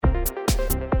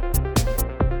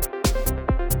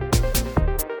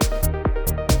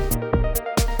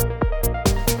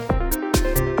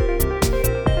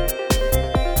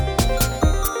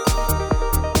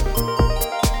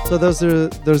So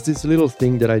there's this little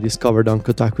thing that I discovered on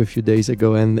Kotaku a few days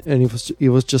ago, and it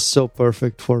was just so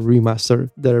perfect for remaster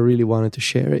that I really wanted to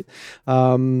share it.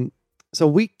 So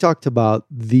we talked about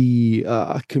the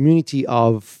community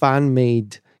of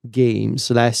fan-made games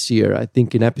last year, I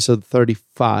think in episode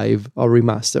 35 of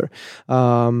Remaster.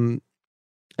 And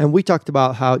we talked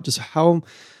about how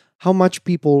much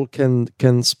people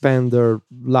can spend their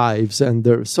lives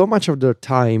and so much of their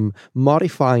time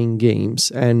modifying games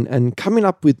and coming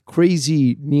up with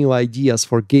crazy new ideas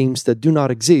for games that do not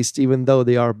exist, even though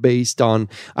they are based on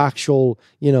actual,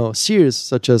 series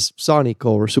such as Sonic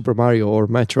or Super Mario or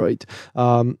Metroid.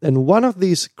 And one of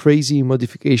these crazy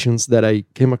modifications that I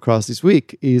came across this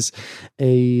week is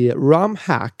a ROM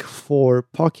hack for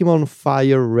Pokemon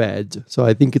Fire Red. So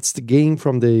I think it's the game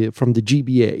from the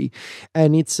GBA,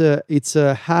 and it's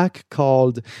a hack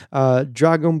called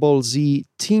Dragon Ball Z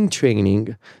Team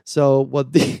Training. So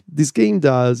what this game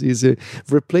does is it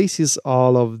replaces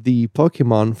all of the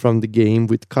Pokemon from the game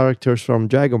with characters from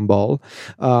Dragon Ball.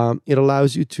 It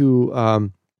allows you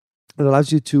to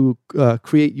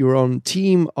create your own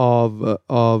team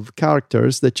of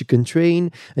characters that you can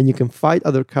train, and you can fight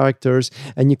other characters,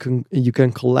 and you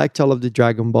can collect all of the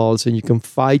Dragon Balls, and you can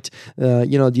fight.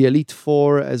 The Elite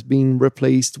Four has been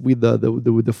replaced with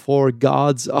the four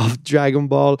gods of Dragon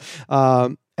Ball.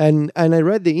 And I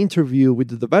read the interview with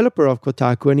the developer of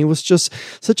Kotaku, and it was just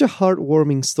such a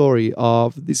heartwarming story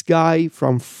of this guy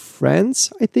from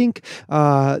France, I think,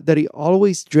 that he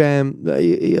always dreamed.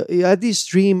 He had this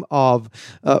dream of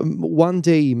one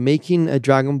day making a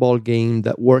Dragon Ball game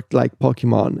that worked like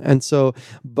Pokemon. And so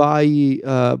by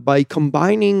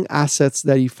combining assets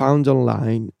that he found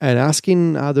online and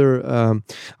asking other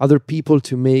people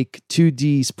to make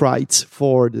 2D sprites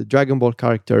for the Dragon Ball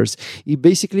characters, he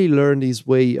basically learned his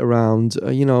way around,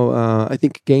 I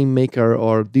think Game Maker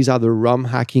or these other ROM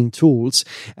hacking tools,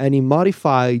 and he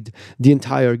modified the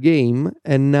entire game.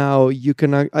 And now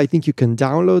I think you can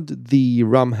download the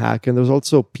ROM hack, and there's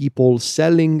also people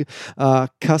selling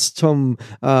custom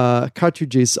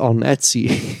cartridges on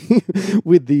Etsy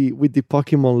with the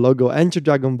Pokemon logo and the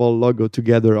Dragon Ball logo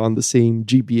together on the same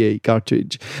GBA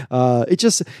cartridge.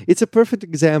 It's a perfect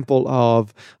example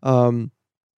of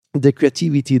the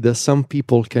creativity that some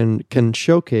people can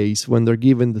showcase when they're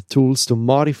given the tools to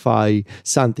modify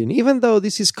something, even though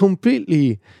this is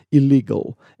completely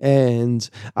illegal. And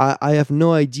I have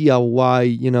no idea why,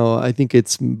 I think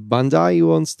it's Bandai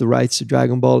who owns the rights to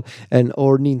Dragon Ball,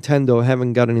 or Nintendo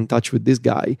haven't gotten in touch with this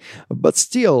guy. But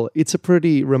still, it's a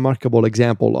pretty remarkable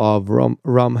example of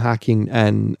ROM hacking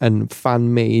and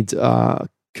fan-made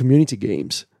community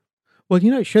games. Well,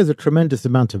 it shows a tremendous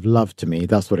amount of love to me.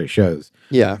 That's what it shows.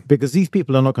 Yeah. Because these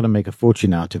people are not going to make a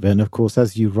fortune out of it. And of course,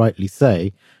 as you rightly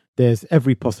say, there's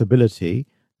every possibility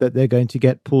that they're going to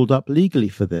get pulled up legally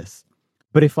for this.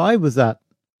 But if I was at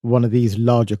one of these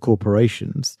larger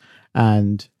corporations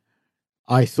and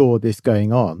I saw this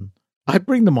going on, I'd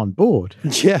bring them on board.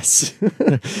 Yes.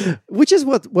 Which is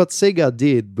what Sega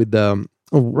did with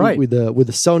right, with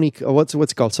the Sonic, what's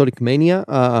it called, Sonic Mania,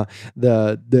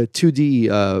 the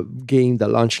 2D game that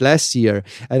launched last year,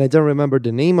 and I don't remember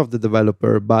the name of the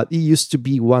developer, but he used to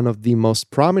be one of the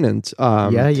most prominent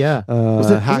was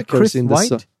it hackers Chris in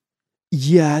White?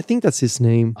 Yeah, I think that's his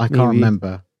name. I can't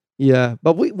remember. Yeah,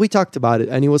 but we talked about it,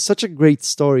 and it was such a great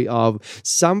story of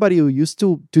somebody who used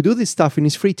to do this stuff in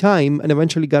his free time and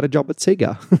eventually got a job at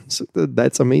Sega. So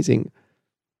that's amazing.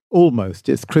 Almost.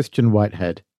 It's Christian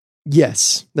Whitehead.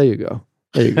 Yes, there you go.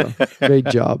 Great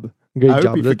job. I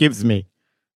hope he forgives me.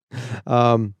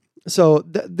 So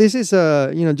this is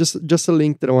just a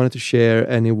link that I wanted to share,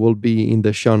 and it will be in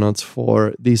the show notes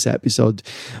for this episode.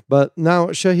 But now,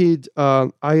 Shahid,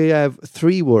 I have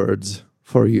 3 words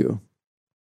for you.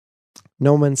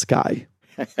 No Man's Sky.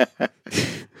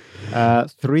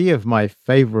 3 of my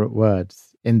favorite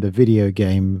words in the video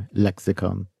game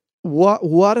lexicon.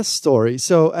 What a story.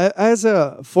 So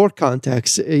for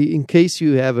context, in case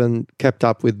you haven't kept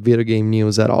up with video game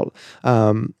news at all,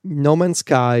 No Man's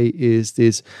Sky is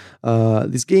this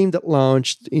game that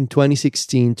launched in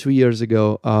 2016, 2 years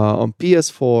ago, on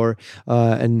PS4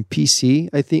 and PC.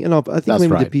 I think That's maybe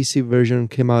right. The PC version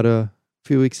came out a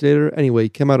few weeks later. Anyway,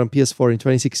 it came out on PS4 in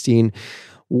 2016.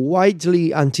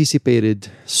 Widely anticipated,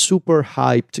 super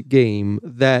hyped game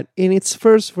that in its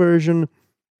first version,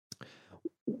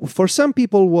 for some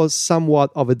people, was somewhat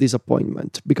of a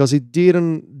disappointment because it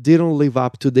didn't live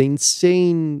up to the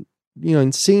insanely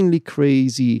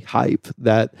crazy hype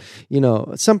that,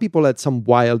 some people had some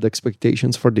wild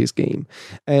expectations for this game.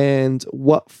 And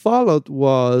what followed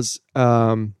was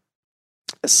a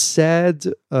sad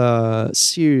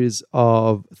series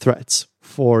of threats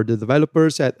for the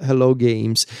developers at Hello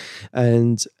Games,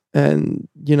 and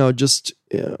just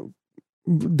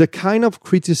the kind of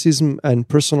criticism and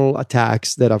personal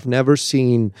attacks that I've never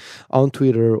seen on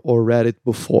Twitter or Reddit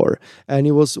before. And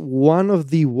it was one of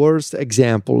the worst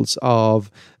examples of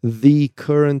the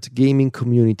current gaming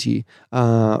community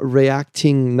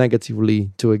reacting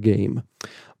negatively to a game.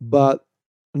 But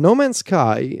No Man's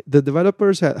Sky, the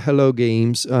developers at Hello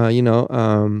Games, and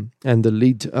the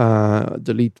lead,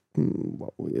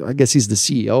 I guess he's the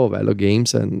CEO of Hello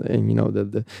Games, and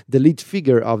the lead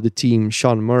figure of the team,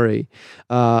 Sean Murray,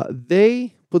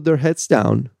 they put their heads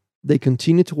down. They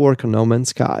continue to work on No Man's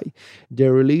Sky. They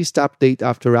released update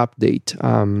after update,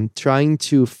 trying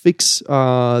to fix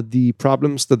the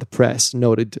problems that the press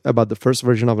noted about the first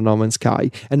version of No Man's Sky,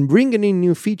 and bringing in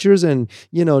new features and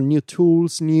new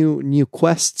tools, new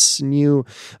quests, new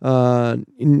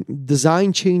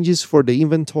design changes for the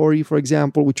inventory, for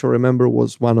example, which I remember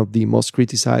was one of the most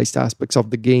criticized aspects of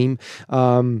the game.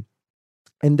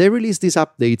 And they released these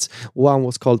updates. One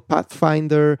was called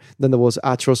Pathfinder. Then there was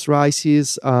Atros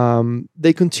Rises.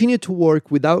 They continue to work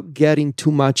without getting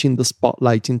too much in the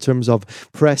spotlight in terms of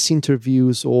press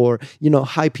interviews or,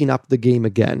 hyping up the game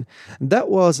again. That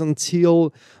was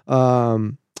until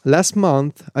last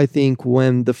month, I think,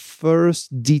 when the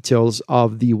first details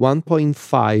of the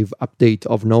 1.5 update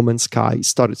of No Man's Sky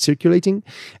started circulating.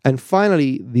 And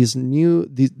finally, this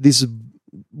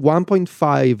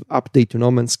 1.5 update to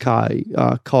No Man's Sky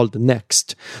called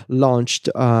Next launched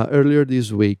earlier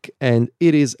this week, and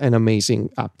it is an amazing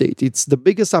update. It's the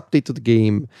biggest update to the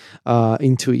game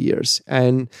in 2 years,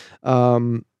 and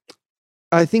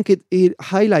I think it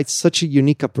highlights such a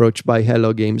unique approach by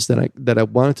Hello Games that I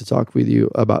wanted to talk with you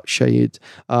about, Shahid.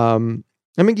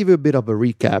 Let me give you a bit of a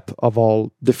recap of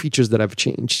all the features that have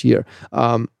changed here.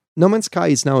 No Man's Sky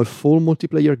is now a full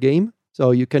multiplayer game,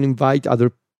 so you can invite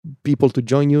other people to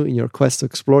join you in your quest to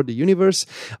explore the universe,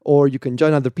 or you can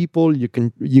join other people. You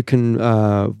can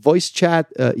voice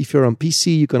chat. If you're on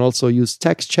PC, you can also use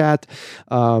text chat.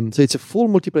 So it's a full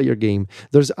multiplayer game.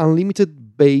 There's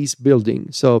unlimited base building,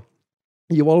 so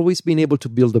you've always been able to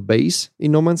build a base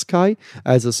in No Man's Sky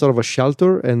as a sort of a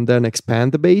shelter and then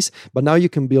expand the base. But now you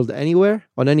can build anywhere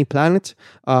on any planet.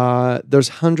 There's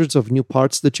hundreds of new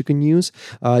parts that you can use.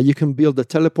 You can build a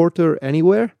teleporter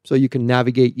anywhere, so you can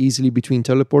navigate easily between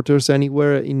teleporters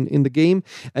anywhere in the game.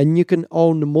 And you can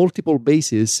own multiple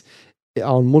bases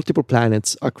on multiple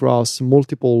planets across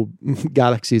multiple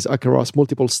galaxies, across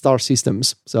multiple star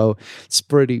systems. So it's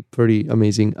pretty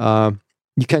amazing.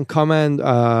 You can command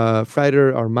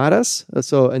freighter armadas,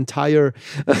 so entire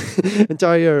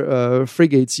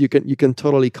frigates. You can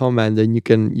totally command, and you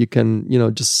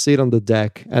can just sit on the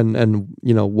deck and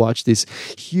watch these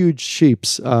huge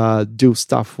ships do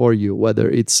stuff for you, whether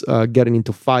it's getting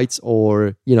into fights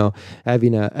or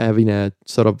having a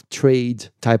sort of trade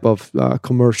type of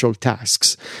commercial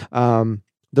tasks.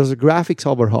 There's a graphics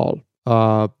overhaul.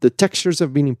 The textures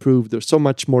have been improved. There's so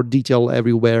much more detail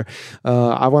everywhere.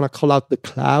 I want to call out the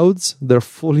clouds. They're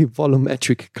fully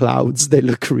volumetric clouds. They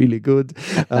look really good.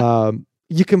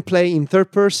 You can play in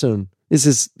third person.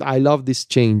 I love this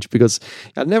change because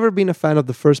I've never been a fan of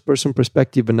the first person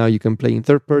perspective, and now you can play in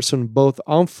third person, both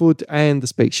on foot and the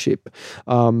spaceship.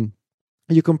 You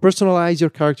can personalize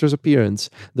your character's appearance.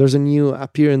 There's a new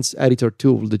appearance editor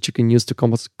tool that you can use to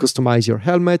customize your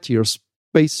helmet, your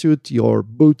spacesuit, your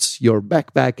boots, your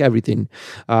backpack, everything.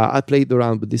 I played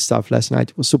around with this stuff last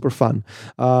night. It was super fun.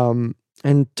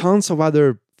 And tons of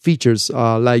other features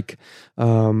like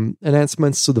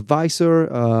enhancements to the visor,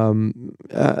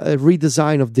 a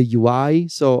redesign of the UI.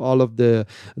 So all of the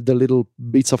little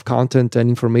bits of content and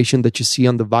information that you see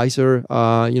on the visor,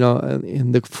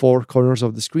 in the four corners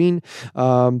of the screen.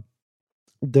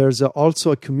 There's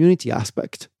also a community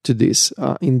aspect to this,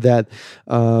 in that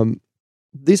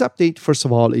this update, first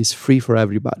of all, is free for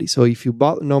everybody. So if you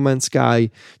bought No Man's Sky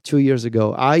 2 years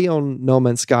ago, I own No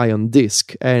Man's Sky on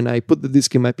disc, and I put the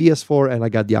disc in my PS4 and I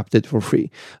got the update for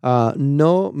free.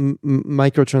 No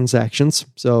microtransactions,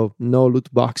 so no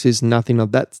loot boxes, nothing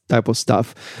of that type of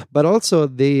stuff. But also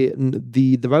the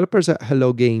developers at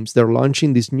Hello Games, they're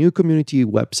launching this new community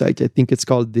website. I think it's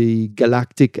called the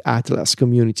Galactic Atlas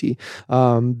Community,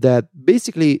 that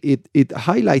basically it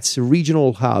highlights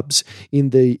regional hubs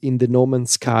in the No Man's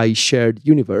Sky shared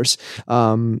universe.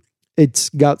 it's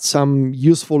got some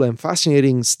useful and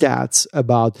fascinating stats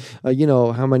about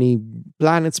how many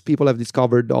planets people have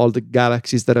discovered, all the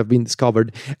galaxies that have been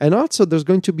discovered, and also there's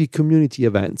going to be community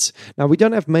events. Now we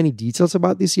don't have many details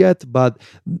about this yet, but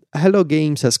Hello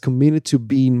Games has committed to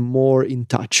being more in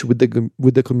touch with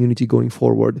the community going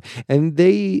forward, and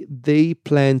they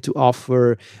plan to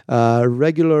offer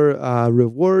regular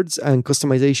rewards and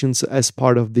customizations as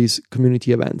part of these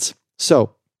community events.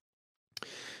 So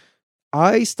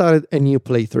I started a new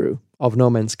playthrough of No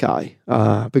Man's Sky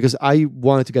because I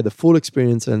wanted to get the full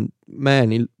experience, and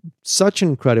man, such an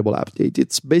incredible update.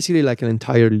 It's basically like an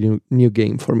entirely new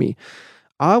game for me.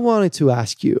 I wanted to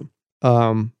ask you,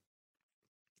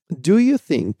 do you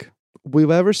think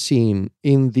we've ever seen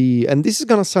and this is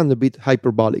going to sound a bit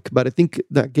hyperbolic, but I think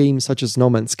that games such as No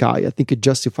Man's Sky, I think it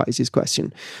justifies this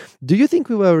question. Do you think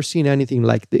we've ever seen anything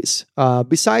like this?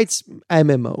 Besides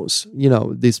MMOs,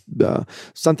 this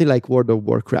something like World of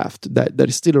Warcraft that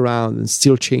is still around and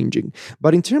still changing.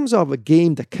 But in terms of a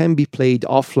game that can be played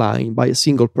offline by a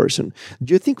single person,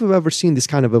 do you think we've ever seen this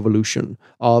kind of evolution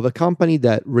of a company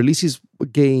that releases a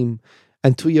game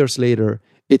and 2 years later,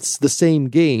 it's the same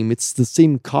game, it's the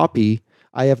same copy.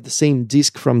 I have the same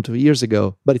disc from 2 years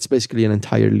ago, but it's basically an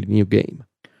entirely new game.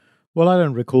 Well, I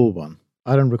don't recall one.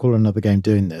 I don't recall another game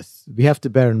doing this. We have to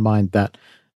bear in mind that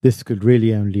this could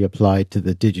really only apply to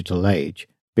the digital age,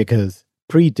 because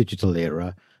pre-digital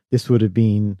era, this would have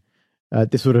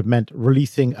meant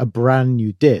releasing a brand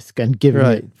new disc and giving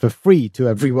it for free to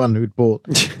everyone who'd bought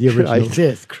the original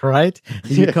disc, right?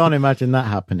 You can't imagine that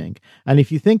happening. And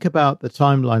if you think about the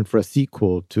timeline for a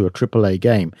sequel to a AAA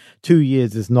game, 2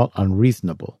 years is not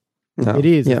unreasonable. No. It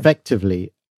is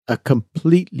effectively a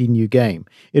completely new game.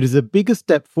 It is a bigger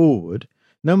step forward.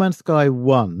 No Man's Sky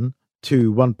 1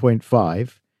 to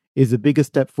 1.5 is a bigger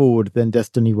step forward than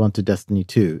Destiny 1 to Destiny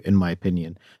 2, in my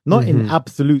opinion. Not in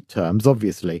absolute terms,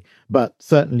 obviously, but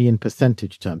certainly in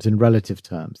percentage terms, in relative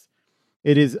terms.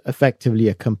 It is effectively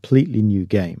a completely new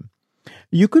game.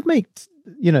 You could make,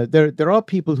 there are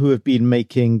people who have been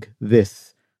making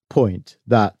this point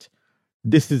that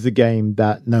this is a game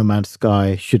that No Man's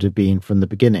Sky should have been from the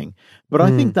beginning. But I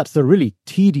think that's a really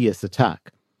tedious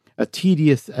attack, a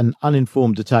tedious and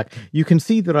uninformed attack. You can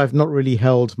see that I've not really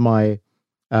held my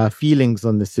feelings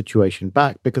on this situation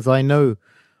back, because I know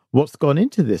what's gone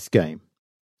into this game,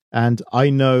 and I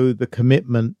know the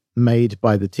commitment made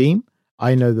by the team.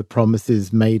 I know the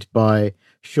promises made by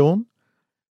Sean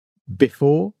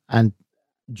before and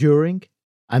during,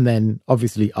 and then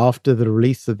obviously after the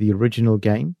release of the original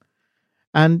game.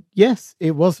 And yes,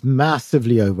 it was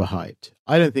massively overhyped.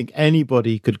 I don't think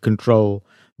anybody could control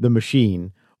the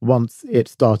machine once it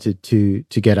started to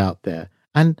get out there.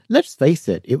 And let's face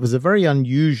it, it was a very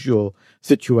unusual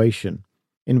situation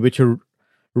in which a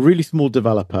really small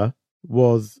developer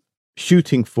was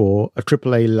shooting for a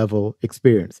AAA level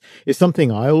experience. It's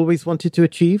something I always wanted to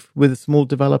achieve with a small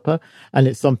developer, and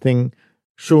it's something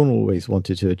Sean always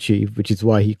wanted to achieve, which is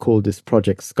why he called this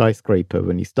project Skyscraper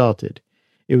when he started.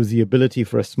 It was the ability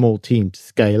for a small team to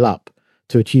scale up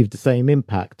to achieve the same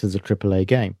impact as a AAA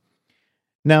game.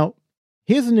 Now,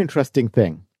 here's an interesting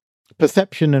thing.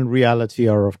 Perception and reality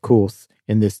are, of course,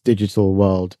 in this digital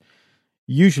world,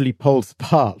 usually poles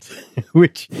apart,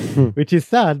 which is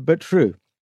sad but true.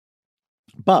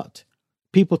 But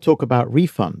people talk about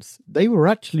refunds. They were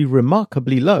actually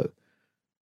remarkably low,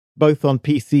 both on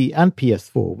PC and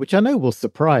PS4, which I know will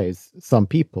surprise some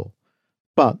people.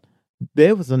 But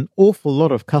there was an awful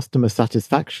lot of customer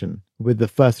satisfaction with the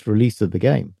first release of the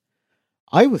game.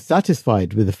 I was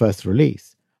satisfied with the first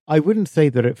release. I wouldn't say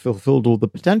that it fulfilled all the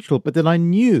potential, but then I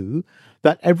knew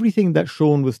that everything that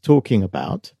Sean was talking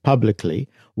about publicly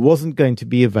wasn't going to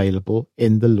be available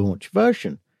in the launch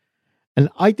version. And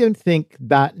I don't think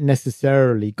that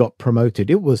necessarily got promoted.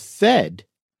 It was said,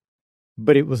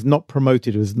 but it was not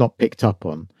promoted. It was not picked up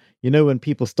on. When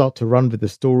people start to run with the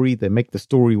story, they make the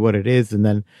story what it is, and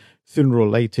then sooner or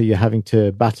later you're having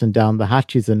to batten down the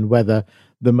hatches and weather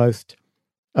the most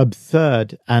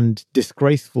absurd and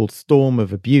disgraceful storm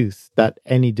of abuse that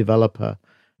any developer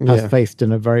has faced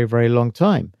in a very, very long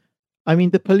time. I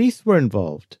mean, the police were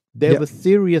involved. There were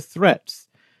serious threats,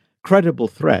 credible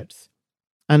threats.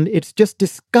 And it's just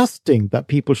disgusting that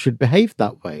people should behave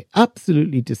that way.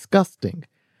 Absolutely disgusting.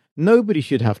 Nobody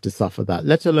should have to suffer that,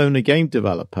 let alone a game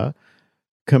developer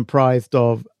comprised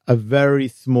of a very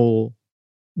small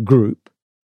group.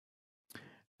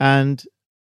 And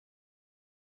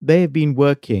they have been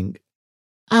working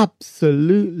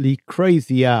absolutely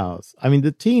crazy hours. I mean,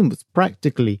 the team was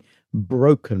practically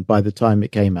broken by the time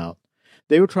it came out.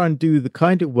 They were trying to do the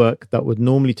kind of work that would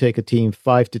normally take a team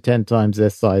 5 to 10 times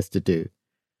their size to do.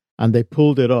 and they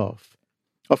pulled it off.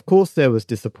 Of course, there was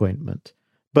disappointment.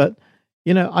 But,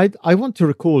 I want to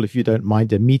recall, if you don't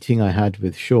mind, a meeting I had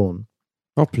with Sean.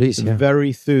 Oh, please, yeah.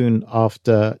 Very soon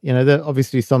after, there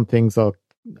obviously some things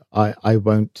I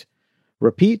won't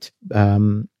repeat.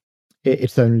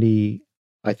 It's only,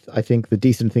 I think, the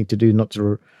decent thing to do, not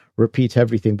to repeat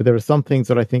everything. But there are some things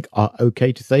that I think are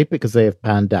okay to say because they have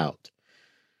panned out.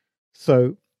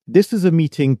 So this is a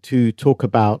meeting to talk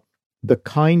about the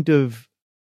kind of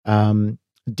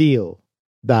deal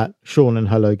that Sean and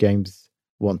Hello Games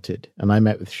wanted. And I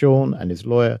met with Sean and his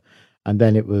lawyer, and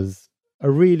then it was a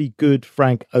really good,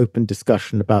 frank, open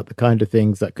discussion about the kind of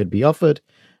things that could be offered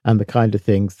and the kind of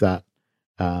things that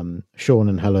Sean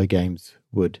and Hello Games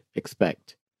would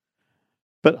expect.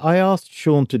 But I asked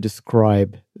Sean to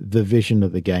describe the vision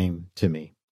of the game to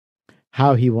me,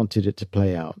 how he wanted it to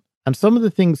play out. And some of the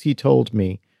things he told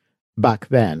me back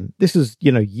then, this is,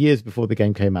 years before the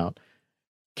game came out,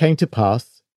 came to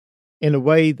pass in a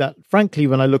way that, frankly,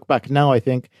 when I look back now, I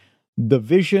think the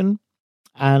vision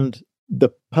and the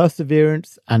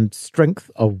perseverance and strength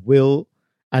of will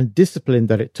and discipline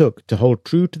that it took to hold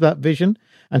true to that vision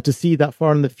and to see that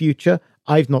far in the future,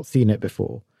 I've not seen it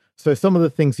before. So some of the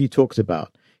things he talked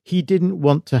about, he didn't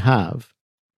want to have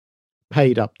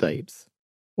paid updates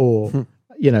or,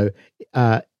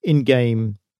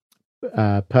 in-game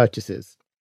purchases.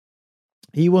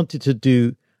 He wanted to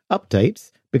do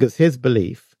updates because his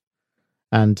belief,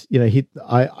 and,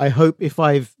 I hope, if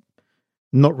I've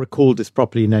not recalled this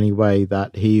properly in any way,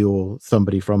 that he or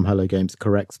somebody from Hello Games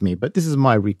corrects me, but this is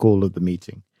my recall of the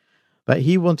meeting, that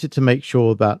he wanted to make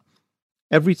sure that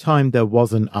every time there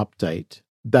was an update,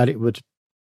 that it would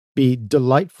be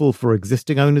delightful for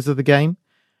existing owners of the game,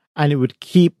 and it would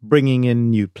keep bringing in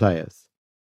new players.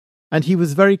 And he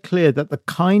was very clear that the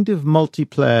kind of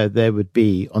multiplayer there would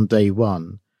be on day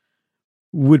one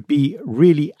would be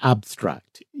really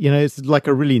abstract. It's like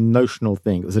a really notional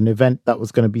thing. It was an event that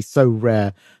was going to be so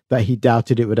rare that he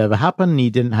doubted it would ever happen, and he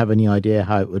didn't have any idea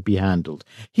how it would be handled.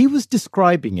 He was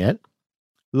describing it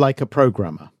like a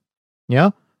programmer. Yeah?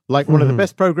 Like one of the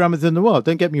best programmers in the world.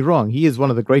 Don't get me wrong. He is one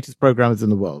of the greatest programmers in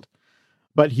the world.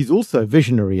 But he's also a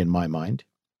visionary in my mind.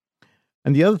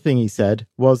 And the other thing he said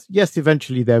was, yes,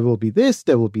 eventually there will be this,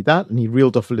 there will be that. And he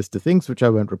reeled off a list of things, which I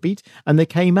won't repeat. And they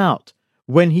came out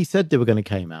when he said they were going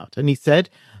to come out. And he said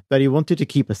that he wanted to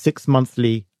keep a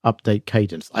 6-monthly update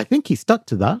cadence. I think he stuck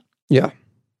to that. Yeah,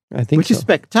 I think which is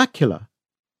spectacular.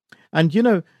 And,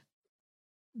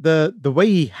 the way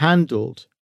he handled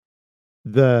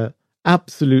the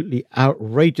absolutely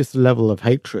outrageous level of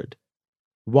hatred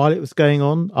while it was going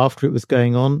on, after it was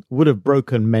going on, would have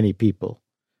broken many people.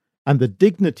 And the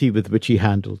dignity with which he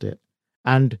handled it,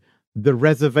 and the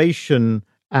reservation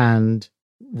and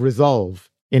resolve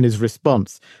in his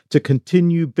response to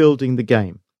continue building the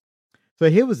game. So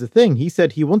here was the thing. He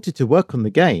said he wanted to work on the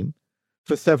game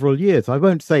for several years. I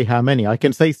won't say how many. I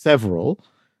can say several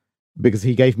because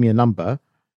he gave me a number.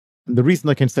 And the reason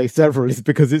I can say several is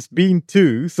because it's been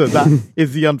 2. So that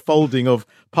is the unfolding of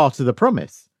part of the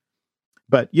promise.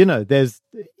 But, there's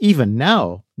even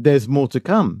now, there's more to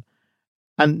come.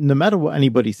 And no matter what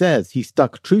anybody says, he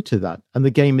stuck true to that. And the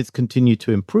game has continued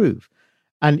to improve.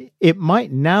 And it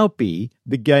might now be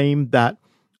the game that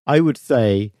I would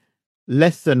say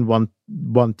less than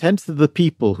one-tenth of the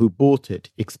people who bought it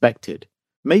expected.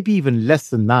 Maybe even less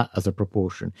than that as a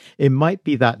proportion. It might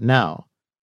be that now.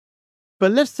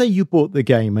 But let's say you bought the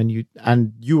game and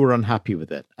you were unhappy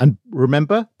with it. And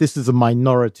remember, this is a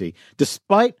minority.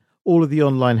 Despite all of the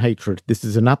online hatred, this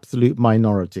is an absolute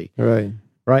minority.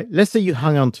 Right? Let's say you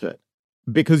hung on to it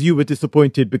because you were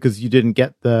disappointed because you didn't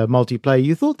get the multiplayer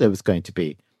you thought there was going to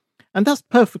be. And that's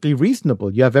perfectly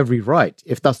reasonable. You have every right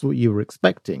if that's what you were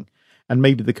expecting. And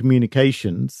maybe the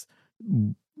communications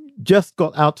just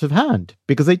got out of hand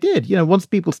because they did. Once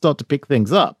people start to pick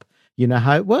things up, you know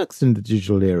how it works in the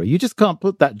digital era. You just can't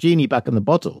put that genie back in the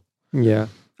bottle. Yeah.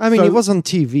 I mean, it was on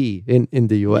TV in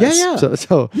the US.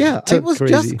 Yeah. It was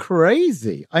crazy. Just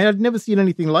crazy. I had never seen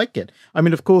anything like it. I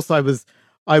mean, of course, I was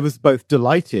both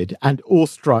delighted and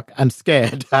awestruck and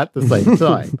scared at the same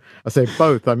time. I say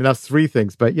both. I mean, that's 3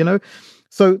 things. But,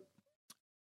 so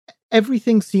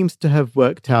everything seems to have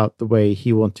worked out the way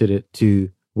he wanted it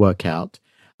to work out.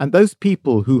 And those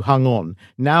people who hung on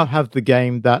now have the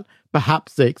game that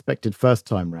perhaps they expected first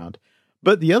time round.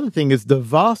 But the other thing is the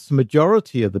vast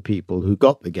majority of the people who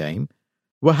got the game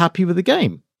were happy with the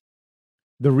game.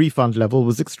 The refund level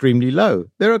was extremely low.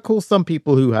 There are, of course, some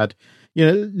people who had,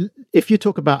 if you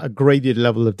talk about a graded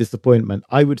level of disappointment,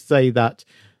 I would say that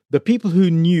the people who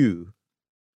knew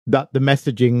that the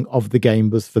messaging of the game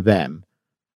was for them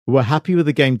were happy with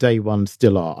the game day one,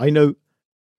 still are. I know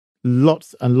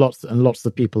lots and lots and lots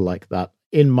of people like that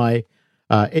in my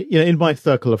in my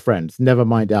circle of friends, never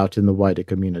mind out in the wider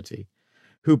community,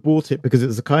 who bought it because it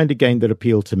was the kind of game that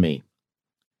appealed to me,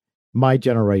 my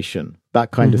generation,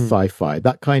 that kind of sci-fi,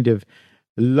 that kind of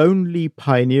lonely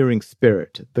pioneering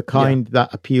spirit, the kind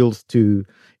that appeals to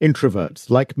introverts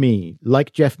like me,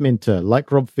 like Jeff Minter,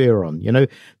 like Rob Fearon. You know,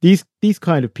 these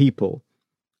kind of people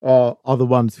are the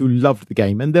ones who loved the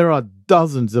game, and there are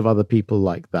dozens of other people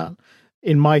like that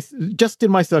in my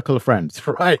circle of friends,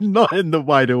 right? Not in the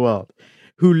wider world,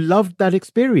 who loved that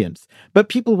experience. But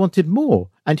people wanted more,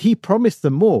 and he promised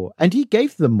them more, and he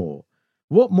gave them more.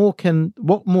 What more can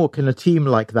a team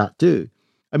like that do?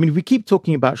 I mean, we keep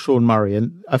talking about Sean Murray,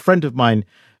 and a friend of mine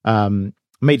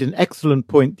made an excellent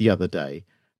point the other day,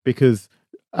 because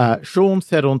Sean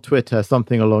said on Twitter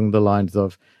something along the lines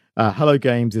of, Hello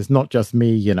Games is not just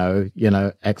me, you know,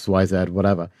 X, Y, Z,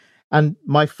 whatever. And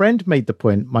my friend made the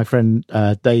point, my friend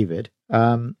David,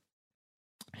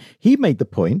 he made the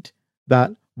point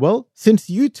that, well, since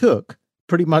you took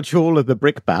pretty much all of the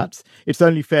brickbats, it's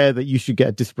only fair that you should get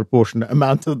a disproportionate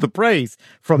amount of the praise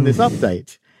from this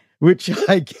update, which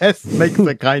I guess makes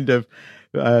a kind of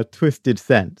twisted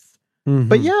sense.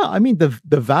 But yeah, I mean, the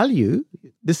value,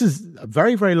 this is a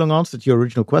very, very long answer to your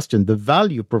original question. The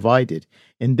value provided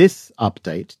in this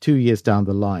update 2 years down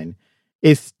the line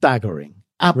is staggering,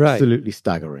 absolutely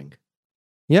staggering.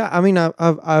 Yeah, I mean,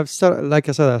 I've started, like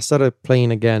I said, I started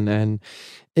playing again, and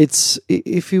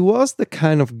if it was the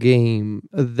kind of game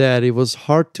that it was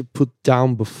hard to put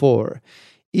down before,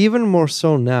 even more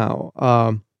so now.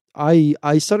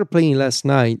 I started playing last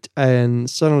night, and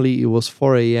suddenly it was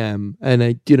 4 a.m. and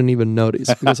I didn't even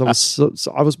notice, because I was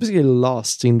I was basically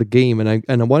lost in the game, and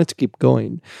I wanted to keep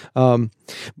going.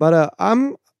 But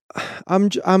I'm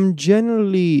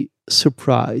generally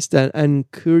surprised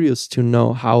and curious to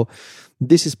know how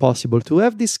this is possible, to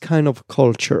have this kind of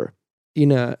culture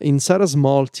inside a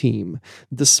small team,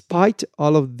 despite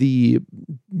all of the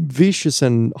vicious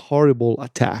and horrible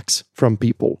attacks from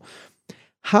people.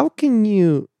 How can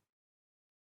you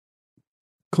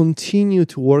continue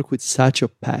to work with such a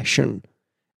passion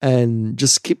and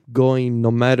just keep going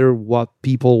no matter what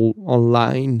people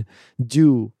online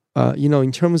do,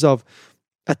 in terms of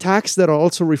attacks that are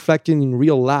also reflecting in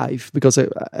real life? Because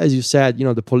as you said,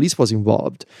 the police was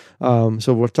involved.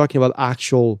 So we're talking about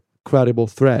actual credible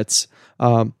threats.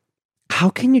 How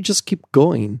can you just keep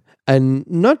going, and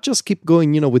not just keep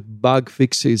going, with bug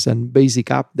fixes and basic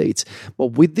updates,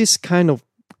 but with this kind of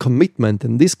commitment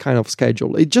and this kind of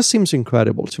schedule? It just seems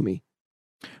incredible to me.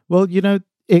 Well,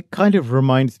 it kind of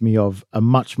reminds me of a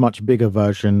much, much bigger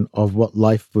version of what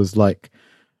life was like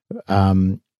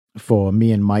for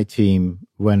me and my team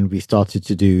when we started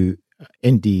to do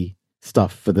indie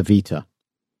stuff for the Vita.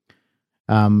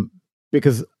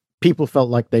 Because people felt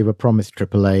like they were promised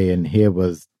AAA, and here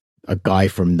was a guy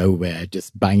from nowhere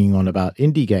just banging on about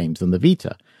indie games on the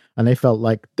Vita, and they felt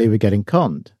like they were getting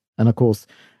conned. And of course,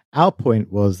 our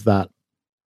point was that,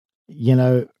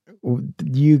 you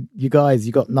guys,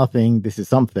 you got nothing. This is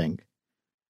something.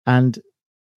 And,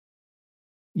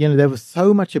 there was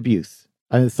so much abuse.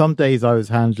 And some days I was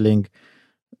handling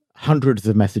hundreds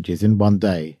of messages in one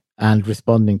day and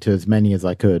responding to as many as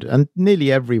I could. And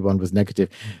nearly everyone was negative.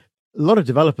 A lot of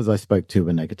developers I spoke to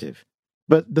were negative.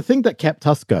 But the thing that kept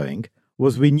us going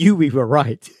was we knew we were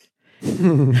right.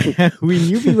 We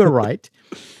knew we were right.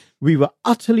 We were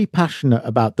utterly passionate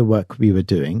about the work we were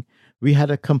doing. We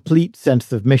had a complete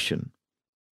sense of mission.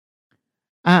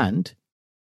 And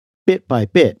bit by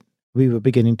bit, we were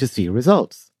beginning to see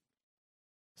results.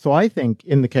 So I think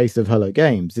in the case of Hello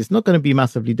Games, it's not going to be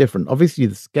massively different. Obviously,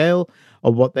 the scale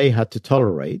of what they had to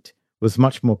tolerate was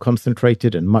much more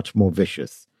concentrated and much more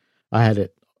vicious. I had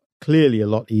it clearly a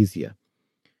lot easier.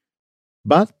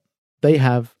 But they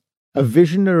have a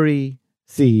visionary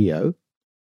CEO.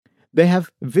 They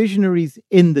have visionaries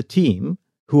in the team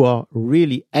who are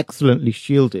really excellently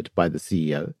shielded by the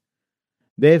CEO.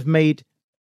 They've made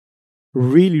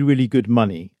really, really good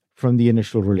money from the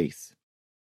initial release.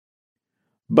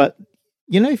 But,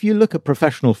 if you look at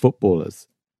professional footballers,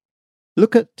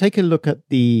 take a look at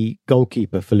the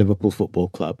goalkeeper for Liverpool Football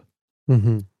Club.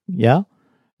 Mm-hmm. Yeah?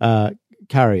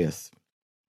 Karius.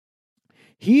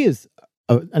 He is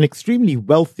an extremely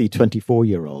wealthy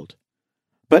 24-year-old,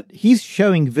 but he's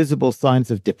showing visible signs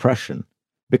of depression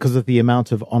because of the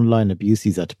amount of online abuse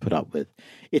he's had to put up with.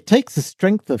 It takes a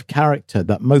strength of character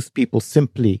that most people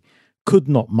simply could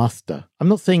not muster. I'm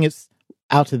not saying it's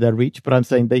out of their reach, but I'm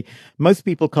saying most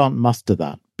people can't muster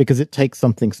that because it takes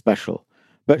something special.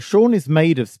 But Sean is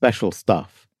made of special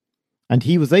stuff. And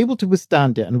he was able to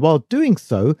withstand it. And while doing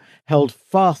so, held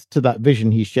fast to that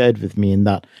vision he shared with me in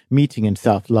that meeting in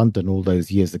South London all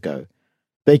those years ago.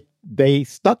 They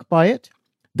stuck by it.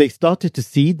 They started to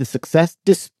see the success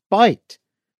despite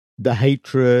the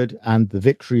hatred and the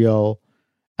vitriol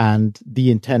and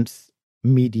the intense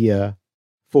media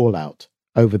fallout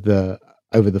over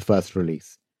the first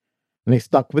release. And they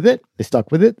stuck with it. They stuck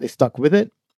with it. They stuck with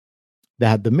it. They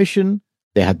had the mission.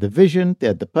 They had the vision. They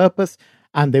had the purpose.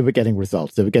 And they were getting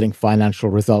results. They were getting financial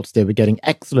results. They were getting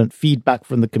excellent feedback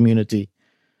from the community.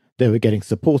 They were getting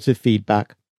supportive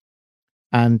feedback.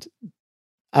 And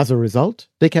as a result,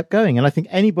 they kept going. And I think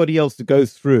anybody else who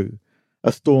goes through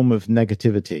a storm of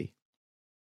negativity,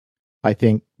 I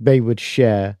think they would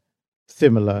share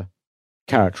similar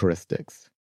characteristics.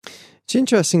 It's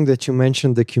interesting that you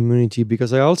mentioned the community,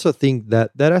 because I also think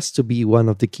that that has to be one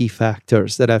of the key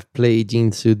factors that have played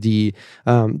into the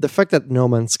fact that No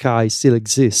Man's Sky still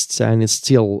exists and is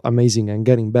still amazing and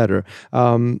getting better.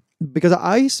 Because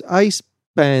I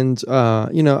spend,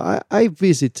 I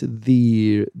visit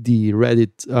the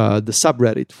Reddit, the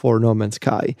subreddit for No Man's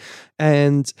Sky,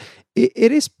 and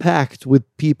it is packed with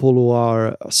people who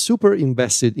are super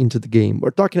invested into the game.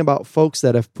 We're talking about folks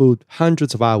that have put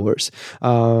hundreds of hours,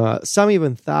 some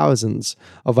even thousands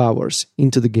of hours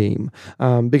into the game,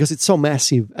 because it's so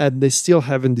massive and they still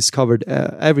haven't discovered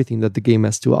everything that the game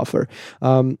has to offer.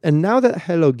 And now that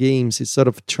Hello Games is sort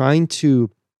of trying to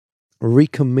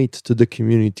recommit to the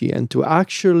community and to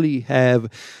actually have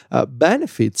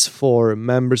benefits for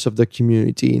members of the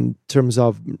community in terms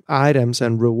of items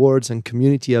and rewards and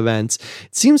community events,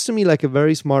 it seems to me like a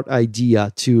very smart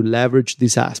idea to leverage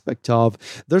this aspect of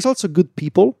there's also good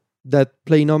people that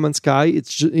play No Man's Sky.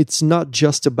 It's not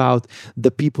just about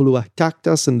the people who attacked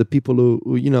us and the people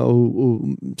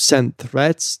who sent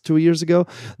threats 2 years ago.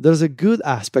 There's a good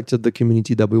aspect of the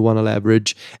community that we want to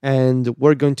leverage, and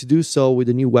we're going to do so with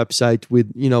a new website, with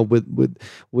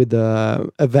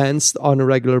events on a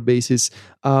regular basis.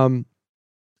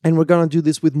 And we're going to do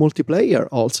this with multiplayer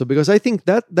also, because I think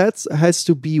that has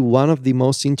to be one of the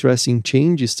most interesting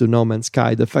changes to No Man's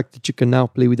Sky, the fact that you can now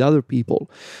play with other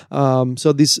people.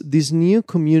 So this new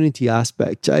community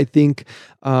aspect, I think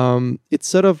it's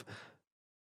sort of,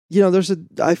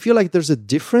 I feel like there's a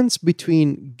difference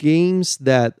between games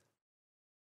that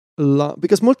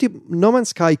because No Man's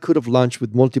Sky could have launched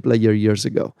with multiplayer years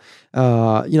ago.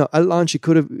 At launch it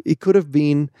could have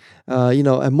been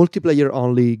a multiplayer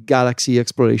only galaxy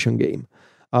exploration game.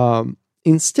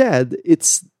 Instead,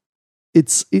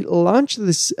 it launched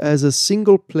this as a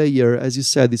single player, as you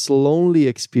said, this lonely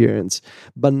experience.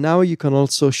 But now you can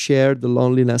also share the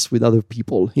loneliness with other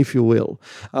people, if you will.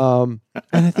 And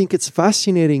I think it's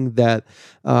fascinating that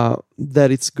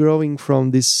it's growing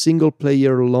from this single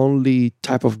player lonely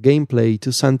type of gameplay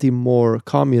to something more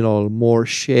communal, more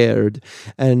shared,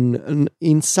 and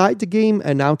inside the game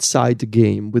and outside the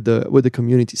game with the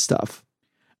community stuff.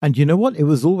 And you know what? It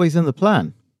was always in the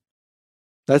plan.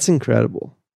 That's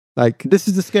incredible. Like, this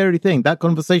is the scary thing. That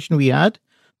conversation we had,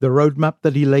 the roadmap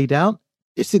that he laid out,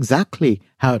 it's exactly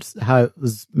how it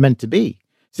was meant to be.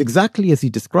 It's exactly as he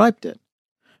described it.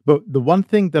 But the one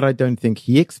thing that I don't think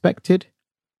he expected,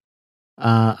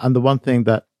 and the one thing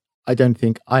that I don't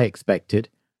think I expected,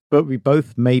 but we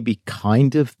both maybe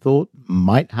kind of thought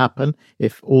might happen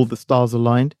if all the stars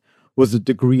aligned, was the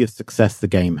degree of success the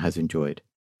game has enjoyed.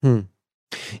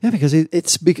 Yeah, because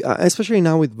it's big, especially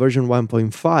now with version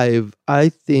 1.5. I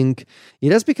think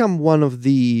it has become one of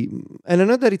the, and I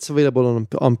know that it's available on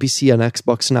PC and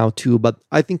Xbox now too, but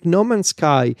I think No Man's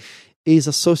Sky is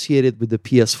associated with the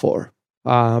PS4.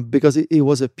 Because it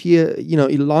was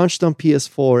it launched on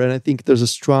PS4, and I think there's a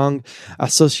strong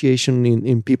association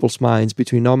in people's minds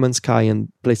between No Man's Sky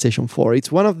and PlayStation 4.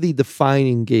 It's one of the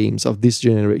defining games of this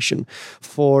generation.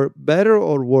 For better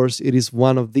or worse, it is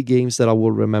one of the games that I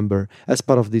will remember as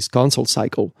part of this console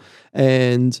cycle.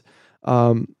 And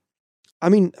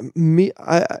when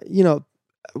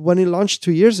it launched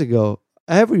 2 years ago,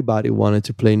 everybody wanted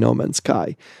to play No Man's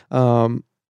Sky,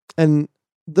 and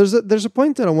there's a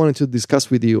point that I wanted to discuss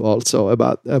with you also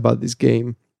about this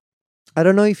game. I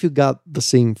don't know if you got the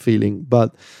same feeling,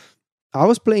 but I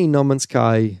was playing No Man's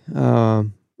Sky a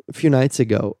few nights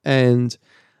ago, and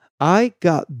I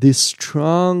got this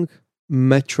strong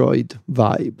Metroid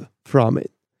vibe from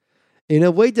it in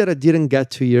a way that I didn't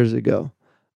get 2 years ago.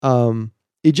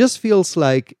 It just feels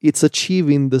like it's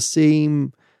achieving the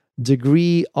same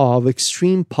degree of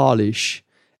extreme polish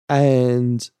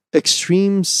and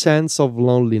extreme sense of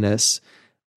loneliness,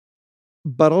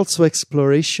 but also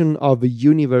exploration of a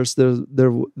universe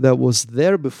that was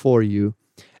there before you,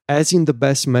 as in the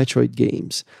best Metroid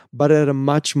games, but at a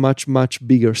much, much, much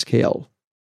bigger scale.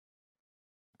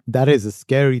 That is a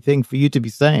scary thing for you to be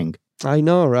saying. I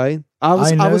know, right?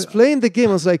 I was playing the game.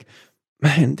 I was like,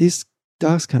 man, this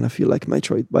does kind of feel like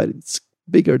Metroid, but it's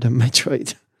bigger than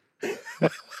Metroid.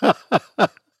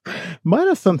 Might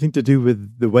have something to do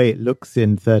with the way it looks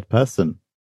in third person.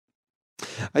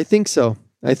 I think so.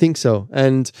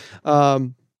 And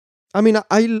I mean,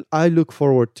 I look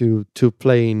forward to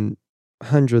playing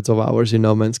hundreds of hours in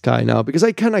No Man's Sky now, because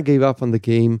I kind of gave up on the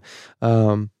game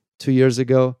 2 years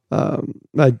ago. I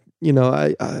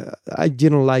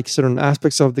didn't like certain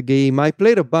aspects of the game. I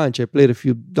played a bunch. I played a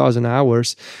few dozen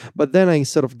hours, but then I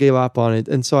sort of gave up on it.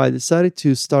 And so I decided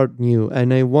to start new,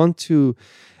 and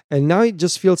and now it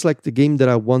just feels like the game that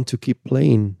I want to keep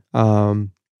playing,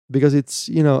 because it's,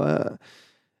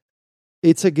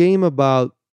 it's a game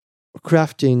about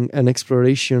crafting and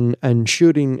exploration and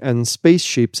shooting and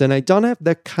spaceships, and I don't have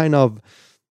that kind of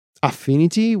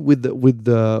affinity with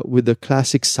the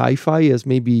classic sci-fi as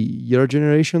maybe your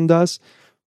generation does.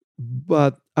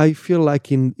 But I feel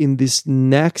like in this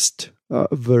next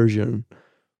version,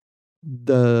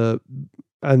 the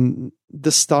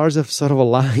stars have sort of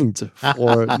aligned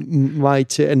for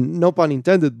and no pun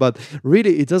intended, but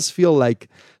really it does feel like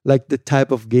the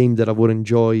type of game that I would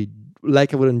enjoy.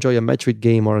 Like I would enjoy a Metroid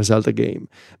game or a Zelda game,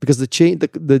 because the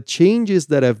changes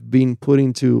that have been put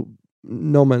into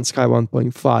No Man's Sky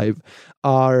 1.5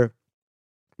 are,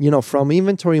 from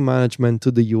inventory management to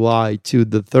the UI to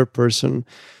the third person.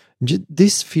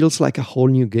 This feels like a whole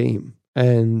new game,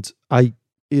 and I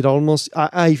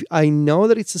know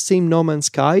that it's the same No Man's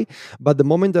Sky, but the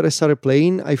moment that I started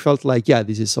playing, I felt like, yeah,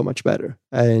 this is so much better.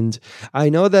 And I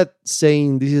know that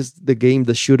saying this is the game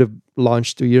that should have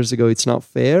launched 2 years ago, it's not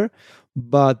fair,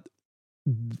 but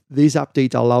this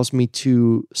update allows me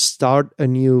to start a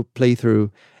new playthrough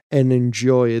and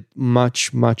enjoy it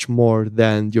much, much more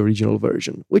than the original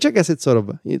version, which I guess it's sort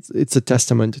of it's a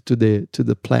testament to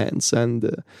the plans and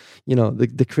the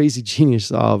crazy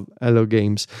genius of Hello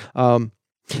Games. I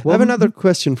have another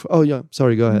question.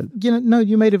 Sorry, go ahead. No,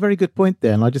 you made a very good point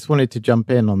there, and I just wanted to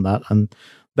jump in on that. And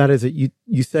that is that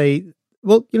you say,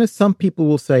 well, some people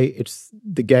will say it's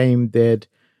the game they'd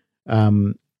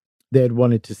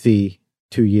wanted to see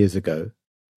 2 years ago.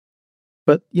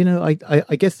 But,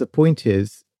 I guess the point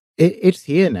is, it's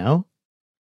here now.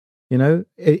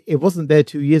 It wasn't there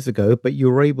 2 years ago, but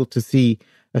you were able to see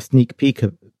a sneak peek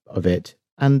of it.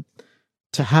 And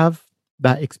to have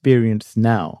that experience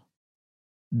now,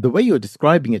 the way you're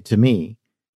describing it to me,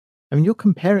 I mean, you're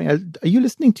comparing, are you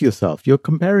listening to yourself? You're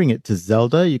comparing it to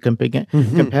Zelda, you're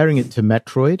comparing it to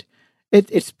Metroid.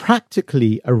 It's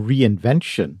practically a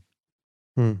reinvention.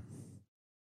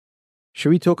 Should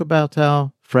we talk about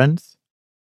our friends?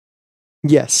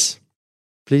 Yes,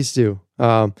 please do.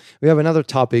 We have another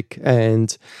topic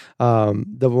and that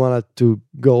we wanted to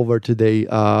go over today.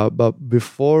 But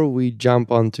before we jump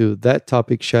onto that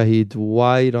topic, Shahid,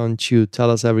 why don't you tell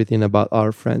us everything about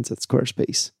our friends at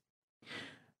Squarespace?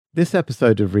 This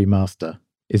episode of Remaster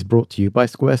is brought to you by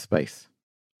Squarespace.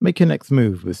 Make your next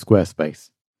move with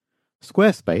Squarespace.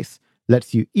 Squarespace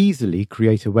lets you easily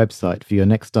create a website for your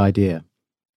next idea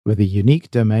with a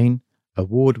unique domain,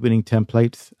 award-winning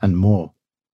templates, and more.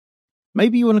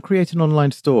 Maybe you want to create an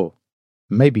online store.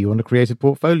 Maybe you want to create a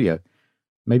portfolio.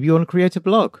 Maybe you want to create a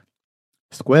blog.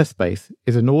 Squarespace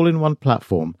is an all-in-one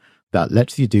platform that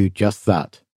lets you do just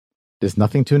that. There's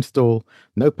nothing to install,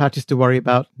 no patches to worry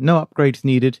about, no upgrades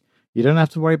needed. You don't have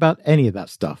to worry about any of that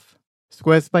stuff.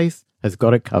 Squarespace has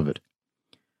got it covered.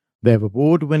 They have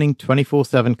award-winning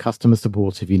 24/7 customer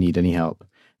support if you need any help.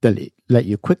 They'll let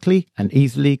you quickly and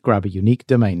easily grab a unique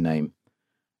domain name.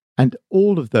 And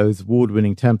all of those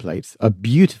award-winning templates are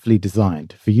beautifully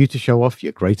designed for you to show off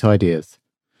your great ideas.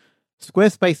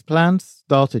 Squarespace plans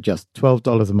start at just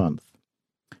 $12 a month.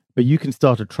 But you can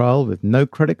start a trial with no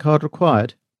credit card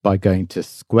required by going to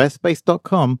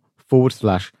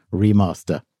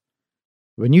squarespace.com/remaster.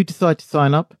 When you decide to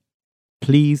sign up,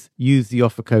 please use the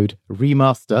offer code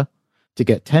REMASTER to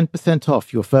get 10%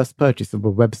 off your first purchase of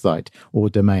a website or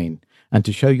domain and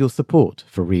to show your support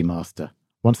for Remaster.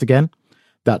 Once again,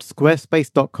 that's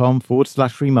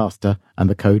squarespace.com/remaster and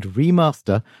the code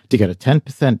REMASTER to get a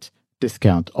 10%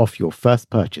 discount off your first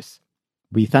purchase.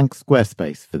 We thank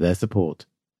Squarespace for their support.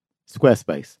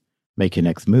 Squarespace. Make your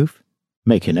next move.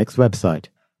 Make your next website.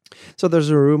 So there's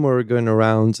a rumor going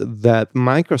around that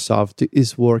Microsoft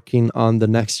is working on the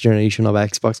next generation of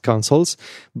Xbox consoles,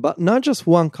 but not just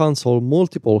one console,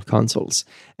 multiple consoles.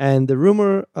 And the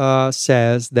rumor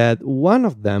says that one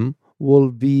of them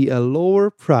will be a lower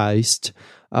priced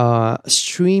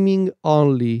streaming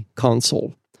only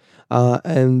console.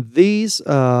 And these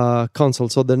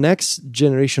consoles, so the next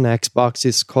generation Xbox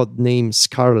is codenamed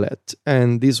Scarlet,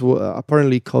 and these were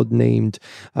apparently codenamed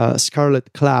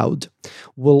Scarlet Cloud,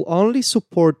 will only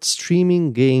support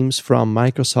streaming games from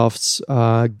Microsoft's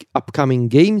upcoming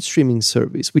game streaming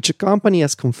service, which a company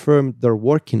has confirmed they're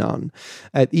working on.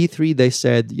 At E3, they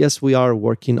said, yes, we are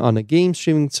working on a game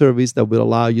streaming service that will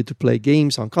allow you to play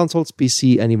games on consoles,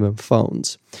 PC, and even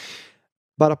phones.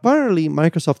 But apparently,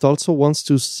 Microsoft also wants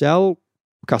to sell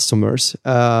customers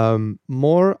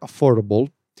more affordable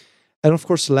and, of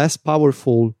course, less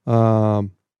powerful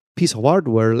piece of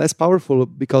hardware, less powerful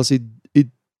because it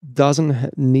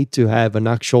doesn't need to have an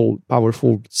actual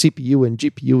powerful CPU and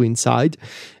GPU inside.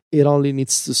 It only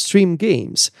needs to stream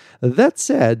games. That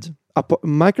said,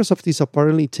 Microsoft is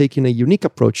apparently taking a unique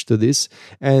approach to this,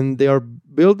 and they are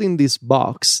building this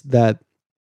box that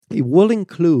it will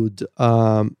include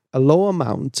a low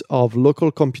amount of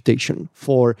local computation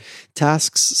for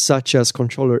tasks such as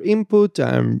controller input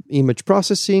and image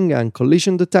processing and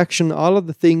collision detection, all of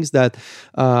the things that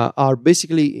are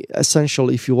basically essential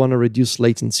if you want to reduce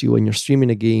latency when you're streaming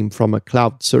a game from a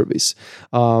cloud service.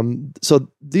 So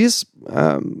this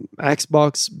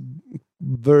Xbox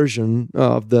version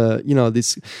of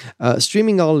this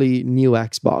streaming only new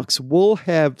Xbox will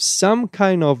have some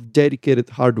kind of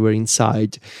dedicated hardware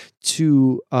inside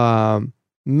to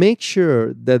make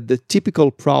sure that the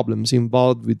typical problems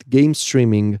involved with game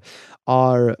streaming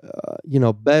are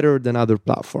better than other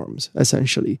platforms,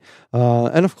 essentially.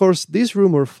 And of course, this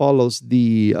rumor follows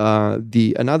the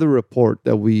another report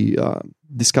that we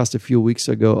discussed a few weeks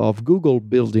ago of Google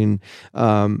building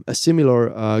a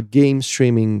similar game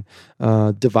streaming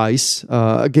device,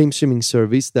 a game streaming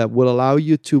service that will allow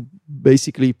you to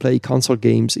basically play console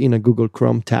games in a Google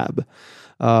Chrome tab.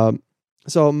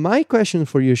 So my question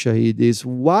for you, Shahid, is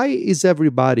why is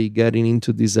everybody getting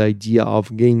into this idea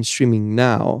of game streaming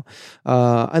now?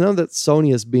 I know that Sony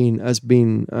has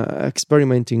been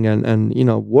experimenting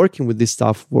and working with this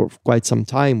stuff for quite some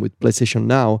time with PlayStation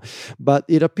Now, but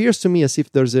it appears to me as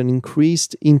if there's an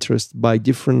increased interest by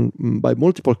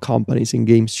multiple companies in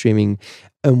game streaming.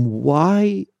 And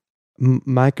why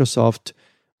Microsoft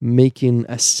making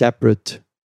a separate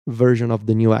version of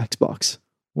the new Xbox?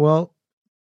 Well,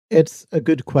 it's a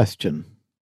good question.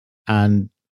 And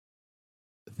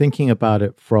thinking about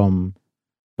it from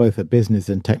both a business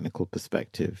and technical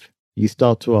perspective, you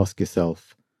start to ask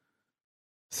yourself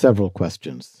several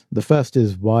questions. The first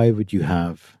is, why would you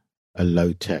have a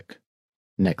low-tech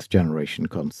next-generation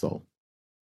console?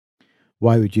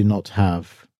 Why would you not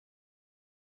have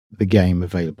the game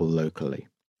available locally?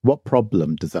 What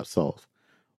problem does that solve?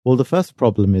 Well, the first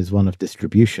problem is one of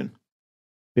distribution,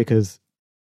 because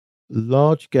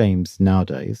large games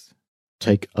nowadays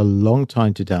take a long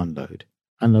time to download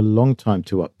and a long time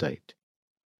to update.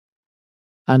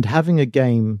 And having a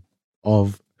game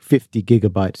of 50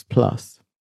 gigabytes plus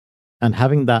and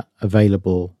having that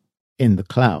available in the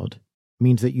cloud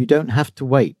means that you don't have to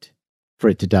wait for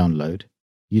it to download.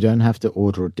 You don't have to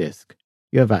order a disc.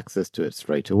 You have access to it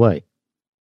straight away.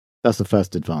 That's the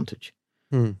first advantage.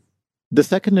 The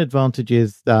second advantage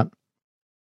is that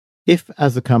if,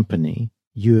 as a company,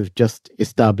 you have just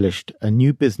established a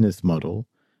new business model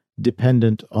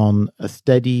dependent on a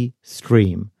steady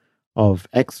stream of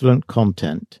excellent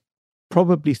content,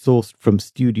 probably sourced from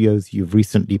studios you've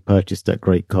recently purchased at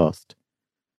great cost.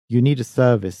 You need a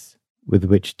service with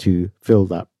which to fill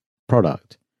that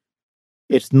product.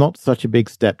 It's not such a big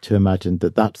step to imagine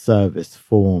that that service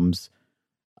forms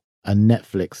a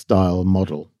Netflix-style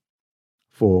model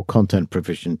for content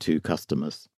provision to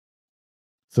customers.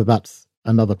 So that's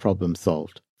another problem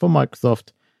solved for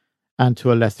Microsoft and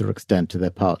to a lesser extent to their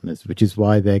partners, which is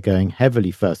why they're going heavily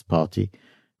first party,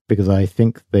 because I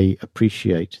think they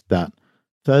appreciate that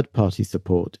third party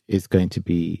support is going to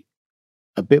be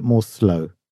a bit more slow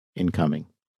in coming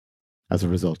as a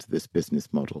result of this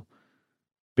business model.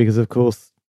 Because of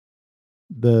course,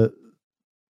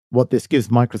 what this gives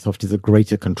Microsoft is a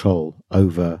greater control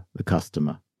over the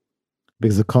customer,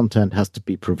 because the content has to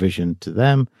be provisioned to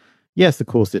them. Yes, of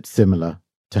course, it's similar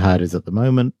to how it is at the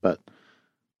moment, but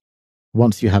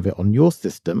once you have it on your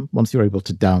system, once you're able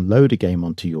to download a game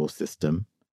onto your system,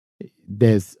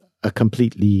 there's a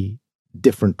completely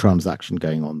different transaction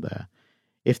going on there.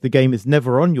 If the game is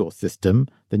never on your system,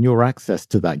 then your access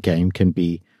to that game can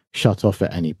be shut off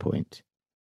at any point.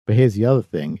 But here's the other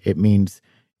thing. It means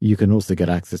you can also get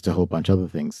access to a whole bunch of other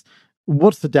things.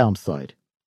 What's the downside?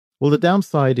 Well, the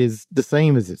downside is the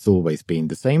same as it's always been,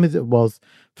 the same as it was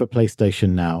for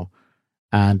PlayStation Now,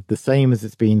 and the same as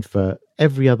it's been for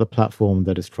every other platform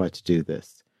that has tried to do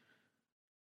this.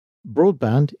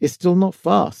 Broadband is still not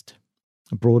fast.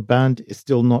 broadband is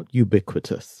still not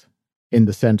ubiquitous, in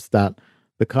the sense that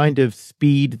the kind of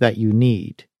speed that you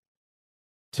need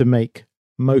to make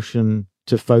motion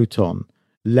to photon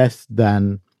less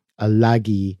than a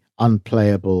laggy,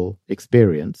 unplayable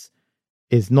experience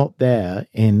is not there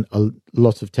in a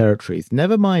lot of territories.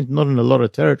 Never mind, not in a lot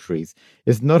of territories.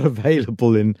 It's not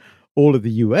available in all of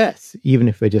the US, even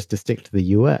if we're just to stick to the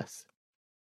US.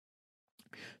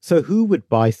 So who would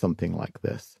buy something like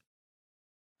this?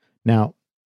 Now,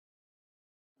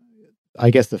 I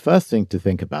guess the first thing to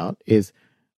think about is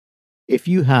if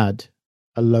you had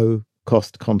a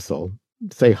low-cost console,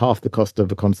 say half the cost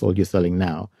of a console you're selling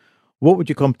now, what would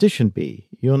your competition be?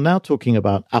 You're now talking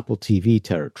about Apple TV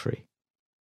territory.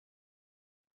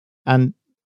 And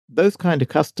those kind of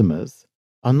customers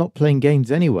are not playing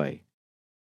games anyway.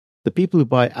 The people who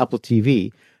buy Apple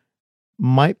TV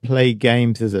might play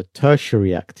games as a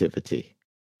tertiary activity.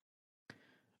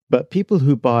 But people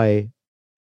who buy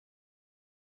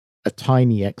a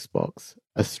tiny Xbox,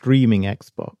 a streaming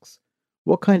Xbox,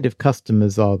 what kind of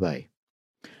customers are they?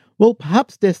 Well,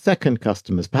 perhaps they're second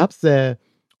customers, perhaps they're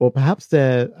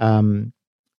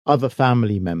other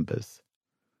family members.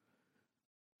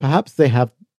 Perhaps they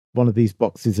have one of these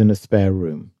boxes in a spare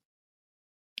room.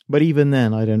 But even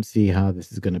then, I don't see how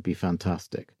this is going to be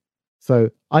fantastic.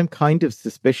 So I'm kind of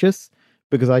suspicious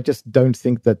because I just don't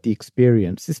think that the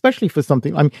experience, especially for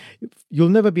something, you'll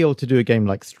never be able to do a game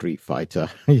like Street Fighter.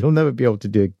 You'll never be able to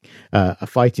do a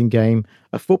fighting game.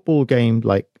 A football game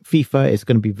like FIFA is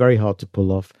going to be very hard to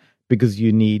pull off because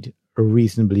you need a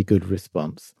reasonably good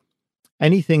response.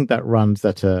 Anything that runs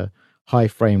at a high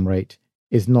frame rate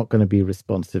is not going to be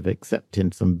responsive except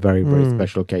in some very, very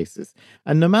special cases.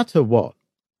 And no matter what,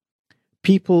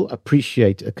 people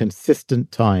appreciate a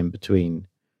consistent time between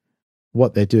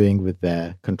what they're doing with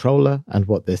their controller and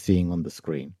what they're seeing on the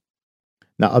screen.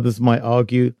 Now, others might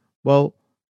argue, well,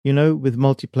 with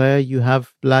multiplayer, you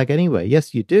have lag anyway.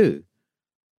 Yes, you do,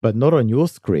 but not on your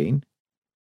screen.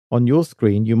 On your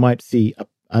screen, you might see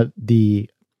the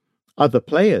other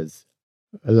players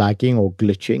lagging or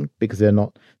glitching because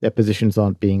their positions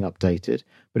aren't being updated.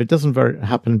 But it doesn't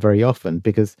happen very often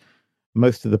because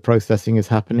most of the processing is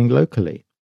happening locally.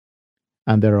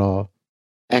 And there are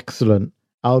excellent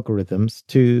algorithms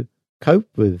to cope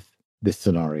with this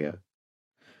scenario.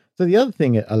 So the other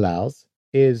thing it allows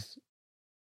is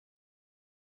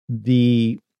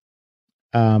the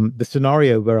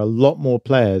scenario where a lot more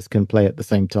players can play at the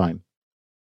same time.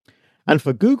 And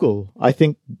for Google, I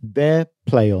think their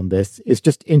play on this is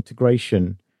just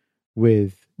integration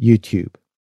with YouTube.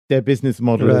 Their business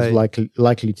model is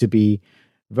likely to be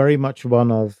very much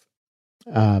one of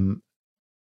the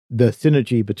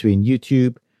synergy between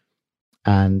YouTube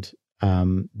and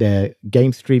their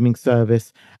game streaming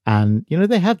service. And,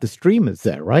 they have the streamers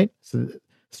there, right? So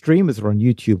streamers are on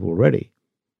YouTube already.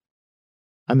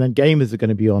 And then gamers are going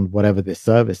to be on whatever this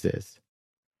service is.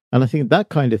 And I think that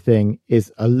kind of thing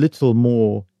is a little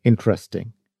more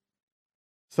interesting.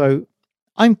 So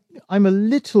I'm a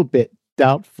little bit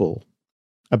doubtful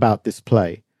about this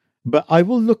play, but I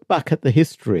will look back at the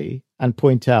history and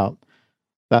point out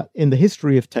that in the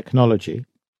history of technology,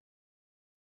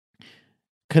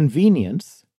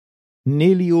 convenience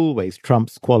nearly always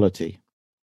trumps quality.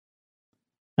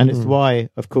 And it's why,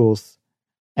 of course,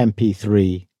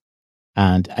 MP3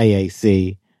 and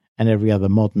AAC and every other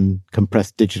modern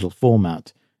compressed digital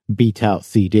format beat out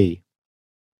CD,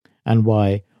 and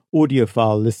why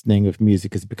audiophile listening of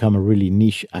music has become a really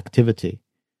niche activity.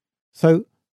 So,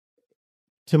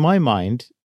 to my mind,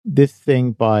 this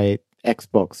thing by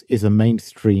Xbox is a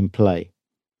mainstream play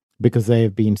because they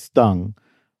have been stung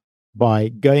by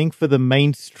going for the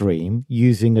mainstream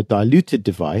using a diluted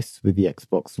device with the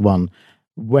Xbox One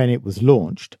when it was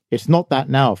launched. It's not that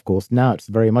now, of course. Now it's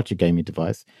very much a gaming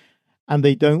device. And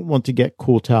they don't want to get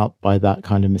caught out by that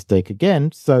kind of mistake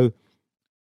again. So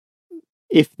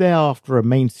if they're after a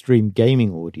mainstream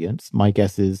gaming audience, my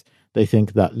guess is they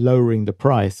think that lowering the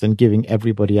price and giving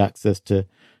everybody access to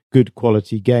good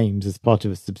quality games as part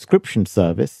of a subscription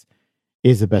service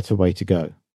is a better way to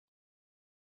go.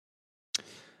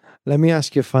 Let me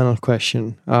ask you a final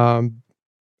question. And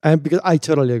because I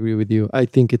totally agree with you, I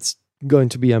think it's going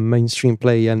to be a mainstream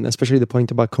play, and especially the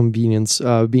point about convenience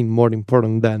being more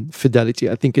important than fidelity.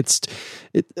 I think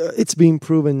it's been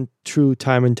proven true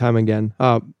time and time again.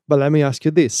 But let me ask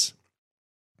you this.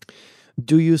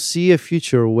 Do you see a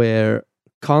future where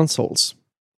consoles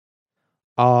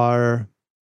are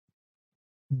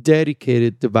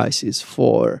dedicated devices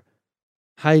for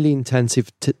highly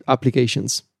intensive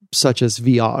applications, such as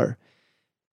VR,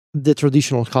 the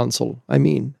traditional console, I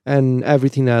mean, and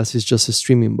everything else is just a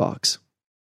streaming box?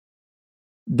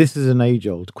 This is an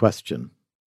age-old question.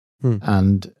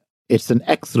 And it's an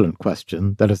excellent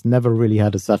question that has never really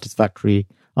had a satisfactory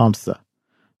answer.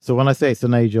 So when I say it's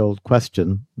an age-old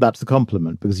question, that's a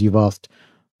compliment, because you've asked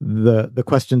the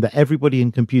question that everybody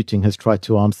in computing has tried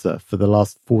to answer for the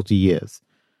last 40 years,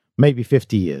 maybe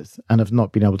 50 years, and have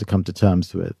not been able to come to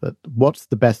terms with. That what's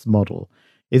the best model?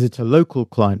 Is it a local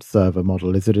client-server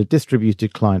model? Is it a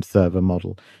distributed client-server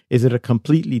model? Is it a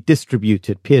completely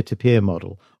distributed peer-to-peer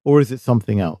model? Or is it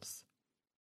something else?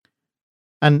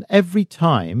 And every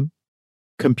time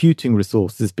computing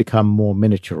resources become more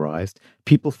miniaturized,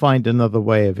 people find another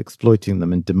way of exploiting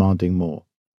them and demanding more.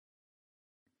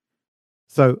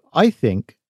 So I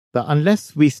think that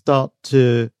unless we start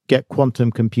to get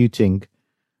quantum computing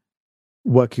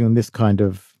working on this kind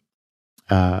of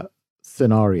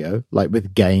scenario, like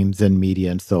with games and media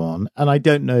and so on, and I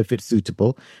don't know if it's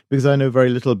suitable because I know very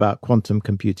little about quantum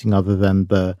computing other than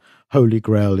the holy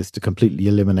grail is to completely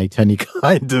eliminate any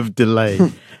kind of delay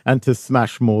and to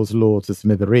smash Moore's law to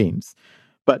smithereens.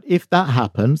 But if that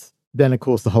happens, then of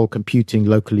course the whole computing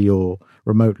locally or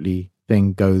remotely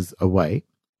thing goes away.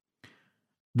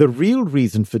 The real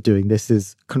reason for doing this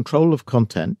is control of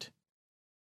content.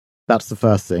 That's the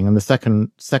first thing. And the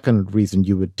second reason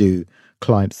you would do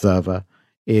client server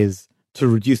is to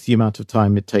reduce the amount of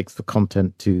time it takes for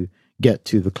content to get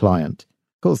to the client.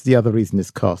 Of course, the other reason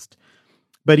is cost.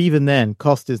 But even then,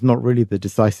 cost is not really the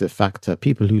decisive factor.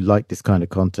 People who like this kind of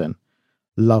content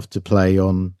love to play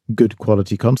on good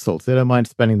quality consoles. They don't mind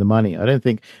spending the money. I don't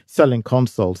think selling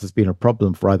consoles has been a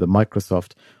problem for either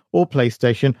Microsoft or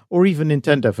PlayStation, or even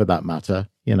Nintendo for that matter.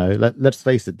 You know, let's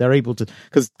face it, they're able to,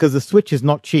 because the Switch is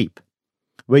not cheap.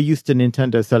 We're used to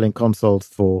Nintendo selling consoles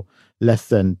for less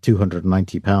than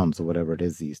 £290 or whatever it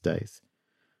is these days.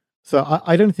 So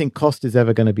I don't think cost is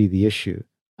ever going to be the issue.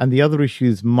 And the other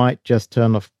issues might just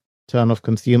turn off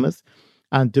consumers,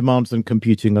 and demands on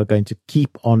computing are going to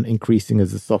keep on increasing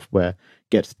as the software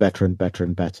gets better and better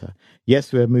and better.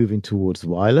 Yes, we're moving towards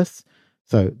wireless,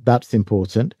 so that's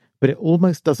important. But it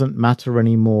almost doesn't matter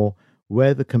anymore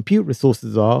where the compute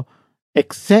resources are,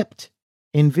 except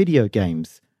in video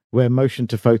games, where motion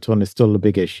to photon is still a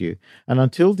big issue. And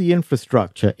until the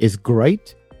infrastructure is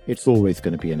great, it's always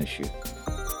going to be an issue.